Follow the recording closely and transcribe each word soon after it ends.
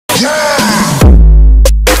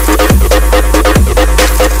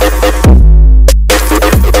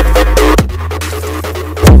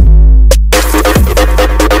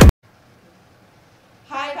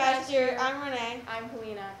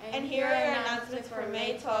for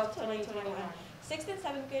May 12, 2021. 6th and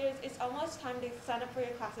 7th graders, it's almost time to sign up for your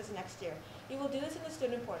classes next year. You will do this in the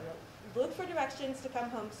student portal. Look for directions to come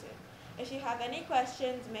home soon. If you have any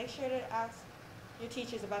questions, make sure to ask your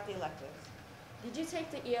teachers about the electives. Did you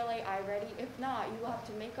take the ELA iReady? If not, you will have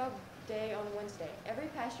to make up day on Wednesday. Every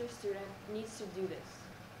past year student needs to do this.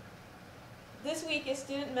 This week is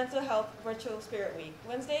Student Mental Health Virtual Spirit Week.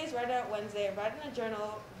 Wednesday is Write Out Wednesday. Write in a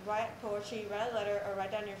journal, write poetry, write a letter, or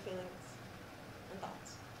write down your feelings and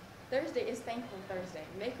thoughts. Thursday is Thankful Thursday.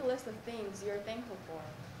 Make a list of things you're thankful for.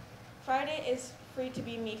 Friday is Free to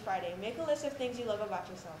Be Me Friday. Make a list of things you love about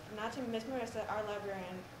yourself. Now to Miss Marissa, our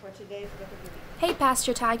librarian, for today's Book of the Week. Hey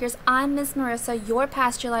Pasture Tigers, I'm Miss Marissa, your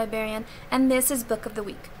Pasture Librarian, and this is Book of the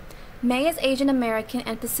Week. May is Asian American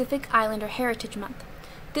and Pacific Islander Heritage Month.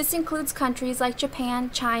 This includes countries like Japan,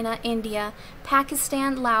 China, India,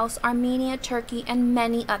 Pakistan, Laos, Armenia, Turkey, and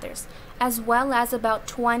many others, as well as about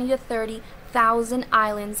 20 to 30,000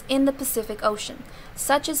 islands in the Pacific Ocean,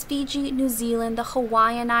 such as Fiji, New Zealand, the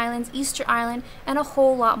Hawaiian Islands, Easter Island, and a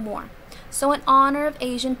whole lot more. So in honor of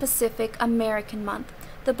Asian Pacific American Month,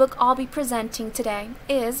 the book I'll be presenting today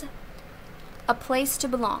is A Place to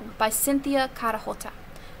Belong by Cynthia Carajota.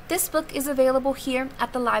 This book is available here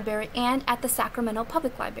at the library and at the Sacramento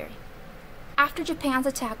Public Library. After Japan's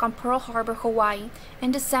attack on Pearl Harbor, Hawaii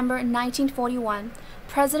in December 1941,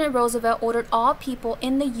 President Roosevelt ordered all people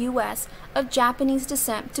in the U.S. of Japanese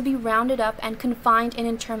descent to be rounded up and confined in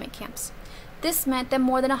internment camps. This meant that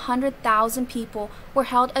more than 100,000 people were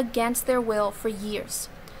held against their will for years.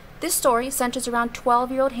 This story centers around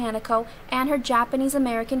 12-year-old Hanako and her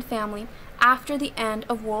Japanese-American family after the end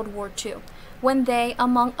of World War II, when they,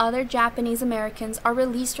 among other Japanese Americans, are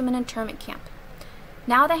released from an internment camp.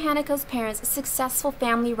 Now that Hanako's parents' successful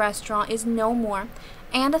family restaurant is no more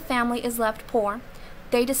and the family is left poor,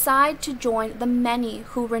 they decide to join the many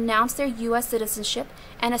who renounce their U.S. citizenship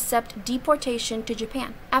and accept deportation to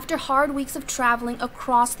Japan. After hard weeks of traveling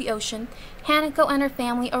across the ocean, Hanako and her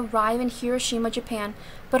family arrive in Hiroshima, Japan,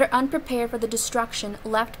 but are unprepared for the destruction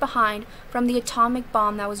left behind from the atomic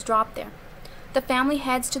bomb that was dropped there. The family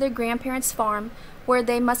heads to their grandparents' farm, where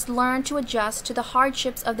they must learn to adjust to the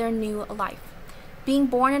hardships of their new life. Being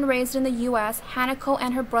born and raised in the U.S., Hanako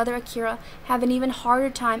and her brother Akira have an even harder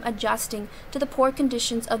time adjusting to the poor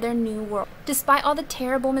conditions of their new world. Despite all the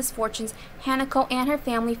terrible misfortunes Hanako and her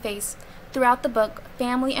family face, throughout the book,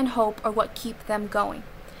 family and hope are what keep them going.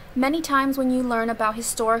 Many times when you learn about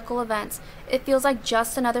historical events, it feels like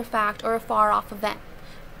just another fact or a far-off event.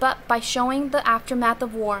 But by showing the aftermath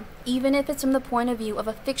of war, even if it's from the point of view of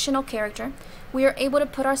a fictional character, we are able to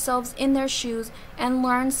put ourselves in their shoes and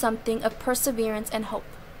learn something of perseverance and hope.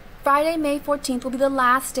 Friday, May 14th will be the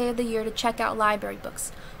last day of the year to check out library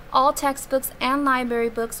books. All textbooks and library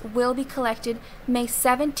books will be collected May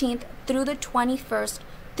 17th through the 21st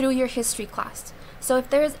through your history class. So if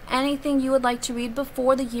there is anything you would like to read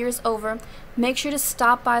before the year is over, make sure to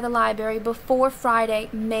stop by the library before Friday,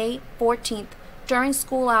 May 14th, during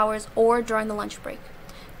school hours or during the lunch break.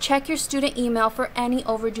 Check your student email for any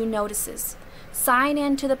overdue notices. Sign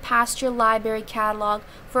in to the Pasture Library catalog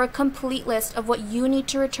for a complete list of what you need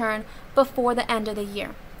to return before the end of the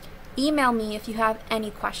year. Email me if you have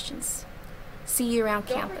any questions. See you around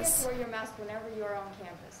campus. Don't forget to wear your mask whenever you are on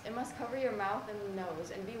campus. It must cover your mouth and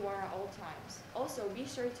nose and be worn at all times. Also, be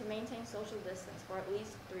sure to maintain social distance for at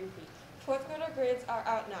least 3 feet. 4th grader grades are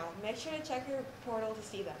out now. Make sure to check your portal to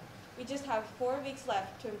see them. We just have 4 weeks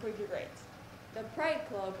left to improve your grades. The Pride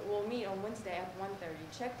Club will meet on Wednesday at 1:30.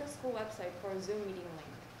 Check the school website for a Zoom meeting link.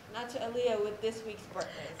 Now to Aaliyah with this week's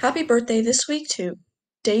birthdays. Happy birthday this week to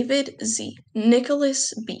David Z,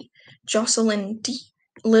 Nicholas B, Jocelyn D,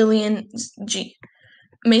 Lillian G,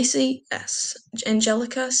 Macy S,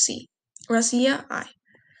 Angelica C, Razia I,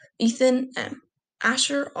 Ethan M,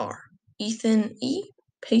 Asher R, Ethan E,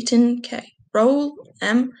 Peyton K, Raul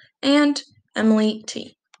M, and Emily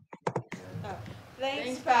T.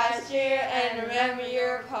 Thanks, Pasture, and remember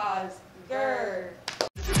your pause. Grr.